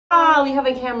Ah, we have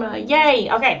a camera.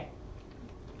 Yay! Okay.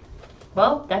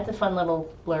 Well, that's a fun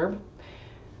little blurb.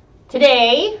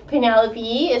 Today,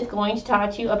 Penelope is going to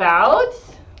talk to you about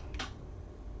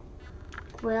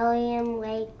William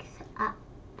Wakes Up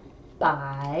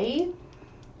by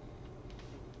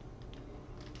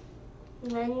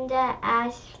Linda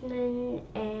Ashman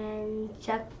and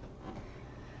Chuck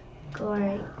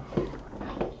Gorey.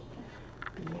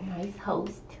 Be a nice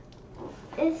host.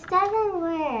 This doesn't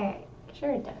work.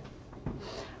 Sure it does.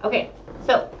 Okay,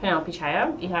 so Penelope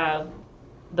Chaya, you have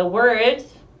the words,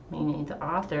 meaning the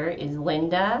author is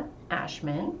Linda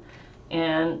Ashman,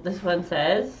 and this one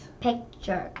says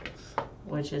Pictures.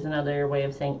 which is another way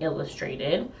of saying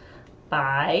illustrated,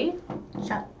 by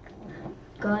Chuck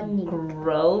Gorey.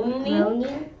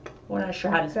 Groening. We're not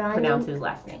sure how to pronounce his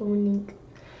last name.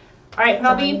 All right,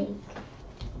 Penelope,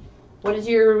 what is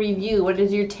your review? What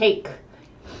is your take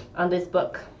on this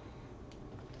book?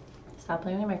 Stop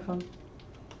playing on your microphone.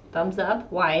 Thumbs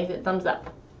up. Why is it thumbs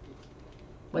up?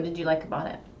 What did you like about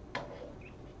it?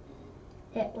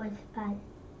 It was fun.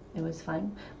 It was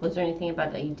fun. Was there anything about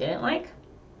it that you didn't like?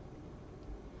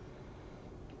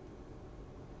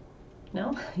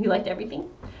 No? You liked everything?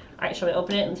 All right, shall we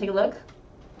open it and take a look?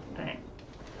 All right.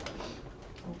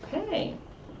 Okay.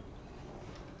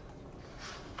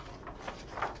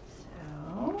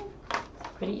 So,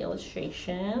 pretty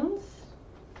illustrations.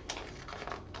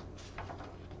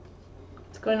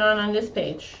 What's going on this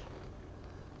page?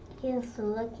 He's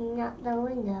looking out the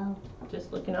window.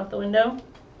 Just looking out the window?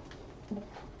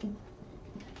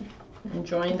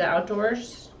 Enjoying the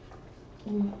outdoors?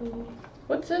 Mm-hmm.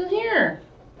 What's in here?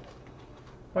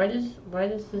 Why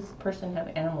does this person have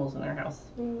animals in their house?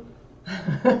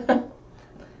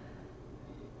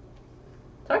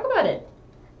 Talk about it.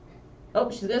 Oh,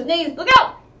 she's gonna sneeze. Look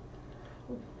out!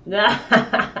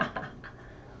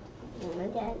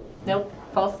 Okay. Nope,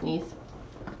 false sneeze.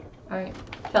 Alright,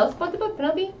 tell us about the book,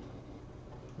 Penelope.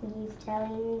 He's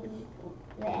telling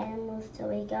the animals to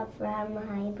wake up from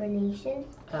hibernation.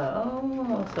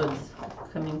 Oh, so it's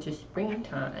coming to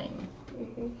springtime.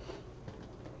 Mm-hmm.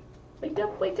 Wake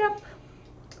up, wake up.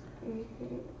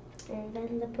 Mm-hmm. And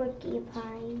then the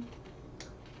porcupine.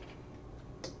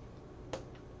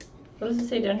 What does it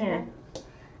say down here?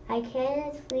 I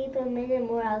can't sleep a minute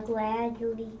more. I'll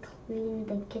gladly clean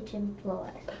the kitchen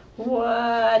floor.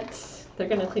 What? They're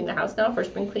gonna clean the house now for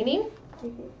spring cleaning?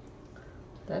 Mm-hmm.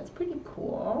 That's pretty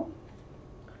cool.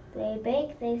 They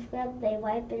bake, they scrub, they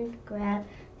wipe and scrub.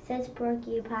 Says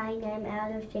Porcupine, I'm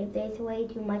out of shape. There's way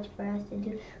too much for us to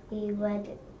do. We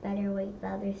would better wake the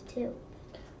others too.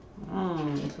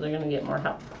 So they're gonna get more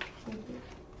help. Mm-hmm.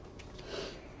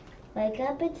 Wake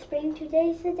up, it's spring,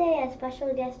 today's the day. A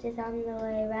special guest is on the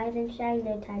way. Rise and shine,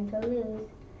 no time to lose.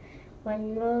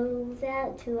 One rolls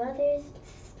out, two others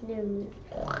snooze.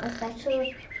 A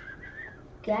special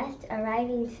guest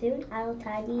arriving soon. I'll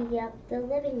tidy up the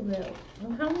living room.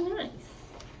 Oh, how nice.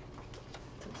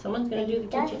 So someone's gonna do the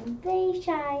kitchen. They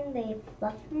shine, they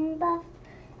fluff and buff.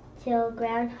 Till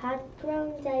groundhog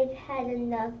groans, I've had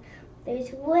enough.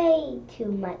 There's way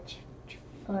too much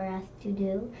for us to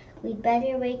do. We'd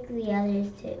better wake the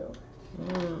others too.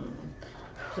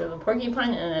 So a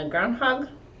porcupine and a groundhog.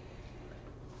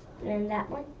 And that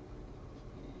one?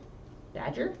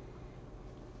 Badger?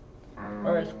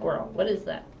 Or a squirrel? What is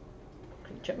that?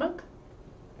 Chipmunk?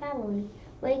 Probably.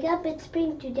 Wake up, it's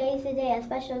spring, today's the day. A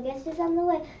special guest is on the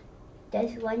way.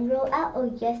 Does one roll out?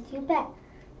 Oh yes, you bet.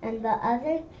 And the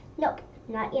other? Nope,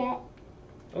 not yet.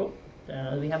 Oh,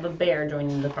 we have a bear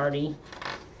joining the party.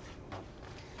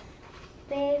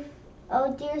 Bear,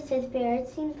 oh dear, says Bear, it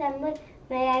seems I'm late.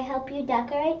 May I help you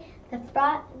decorate?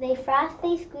 They frost,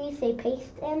 they squeeze, they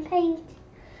paste and paint.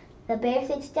 The bear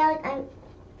sits down, I'm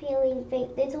feeling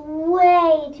faint. There's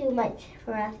way too much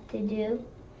for us to do.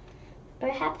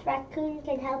 Perhaps raccoon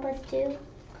can help us too.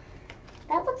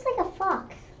 That looks like a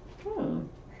fox.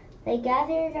 They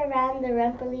gathered around the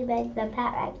rumply bed, the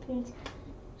pat raccoon's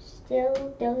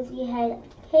still dozy head.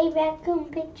 Hey raccoon,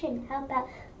 pitch in, help out.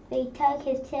 They tug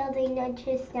his tail, they nudge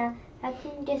his snout.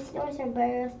 Raccoon just snores and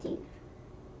burrows deep.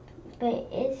 But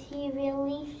is he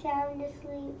really sound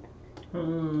asleep?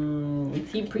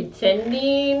 Is he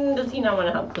pretending? Does he not want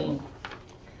to help clean?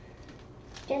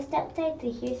 Just outside they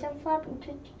hear some flopping,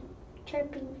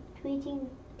 chirping, tweeting,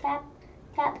 tap,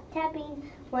 tap,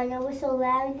 tapping. When a whistle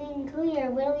loud and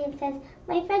clear, William says,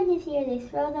 my friend is here. They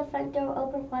throw the front door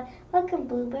open wide. Welcome,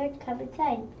 Bluebird, come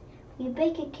inside. We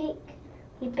baked a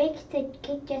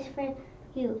cake just for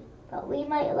you, but we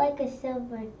might like a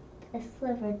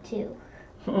sliver too.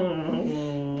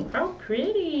 How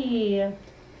pretty.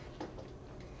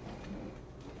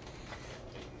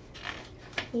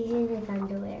 He's in his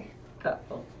underwear.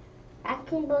 Uh-oh.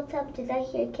 Raccoon bolts up. Does I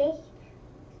hear cake?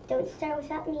 Don't start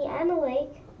without me. I'm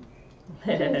awake.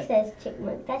 King says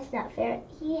Chipmunk. That's not fair.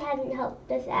 He hasn't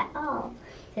helped us at all,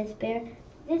 says Bear.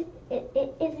 It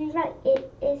isn't right.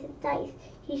 It isn't nice.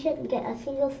 He shouldn't get a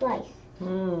single slice.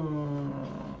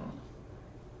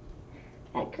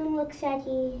 Raccoon looks sad.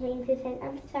 He hangs his head.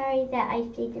 I'm sorry that I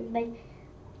stayed in bed.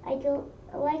 I don't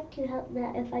like to help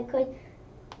now if I could.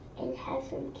 And have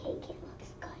some cake. It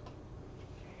looks good,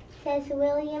 says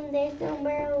William. There's no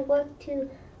more work to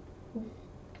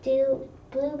do.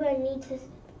 Bluebird needs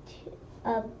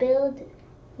a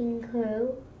building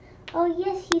crew. Oh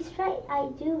yes, he's right. I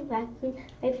do, Raccoon.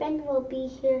 My friend will be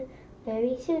here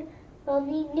very soon. We'll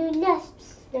need new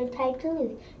nests. No time to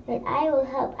lose. Then I will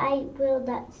help. I will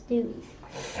not snooze.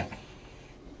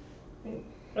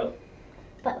 Oh.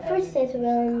 But first, says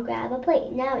William, grab a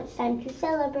plate. Now it's time to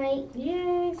celebrate.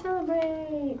 Yay,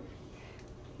 celebrate.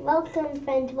 Welcome,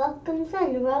 friend. Welcome,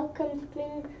 sun. Welcome,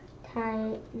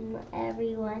 springtime,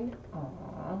 everyone.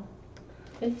 Aww.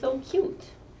 It's so cute.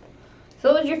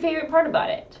 So what was your favorite part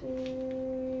about it?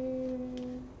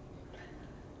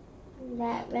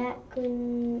 That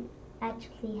Raccoon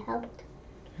actually helped.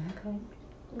 Okay.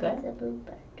 Good. With the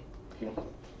bluebird. Yeah.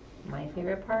 My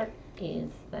favorite part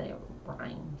is that it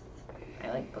rhymes. I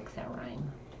like books that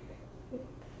rhyme.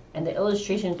 And the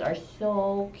illustrations are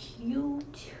so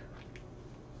cute.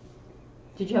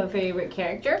 Did you have a favorite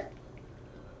character?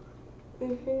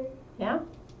 Yeah?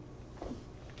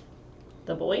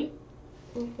 The boy?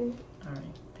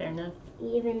 Alright, fair enough.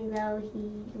 Even though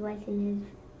he was in his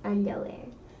underwear.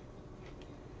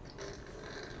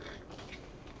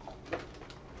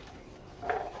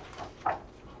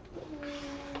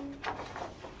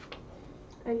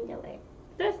 Underwear.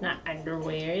 That's not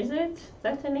underwear, is it?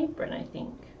 That's an apron, I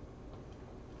think.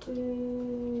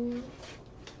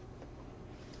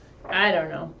 I don't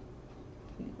know.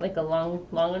 Like a long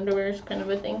underwears kind of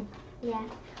a thing? Yeah.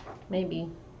 Maybe.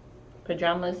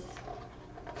 Pajamas.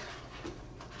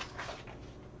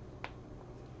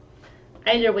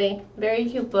 Either way, very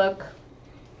cute book.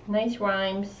 Nice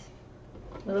rhymes.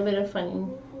 A little bit of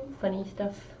funny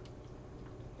stuff.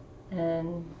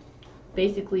 And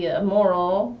basically a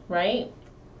moral, right?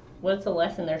 What's the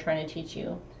lesson they're trying to teach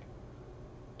you,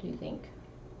 do you think?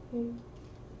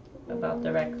 About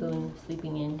the raccoon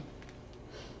sleeping in?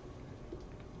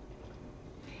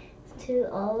 To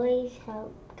always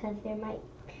help, because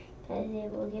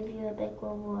it will give you a big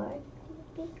reward.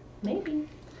 Maybe.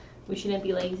 We shouldn't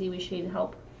be lazy. We should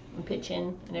help and pitch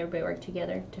in and everybody work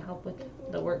together to help with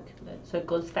the work so it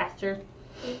goes faster,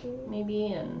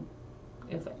 maybe. And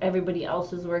if everybody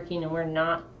else is working and we're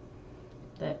not,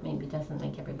 that maybe doesn't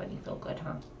make everybody feel good,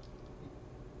 huh?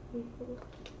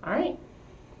 All right.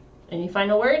 Any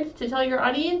final words to tell your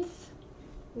audience?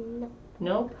 No.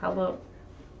 Nope. How about?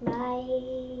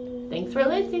 Bye. Thanks for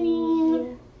listening.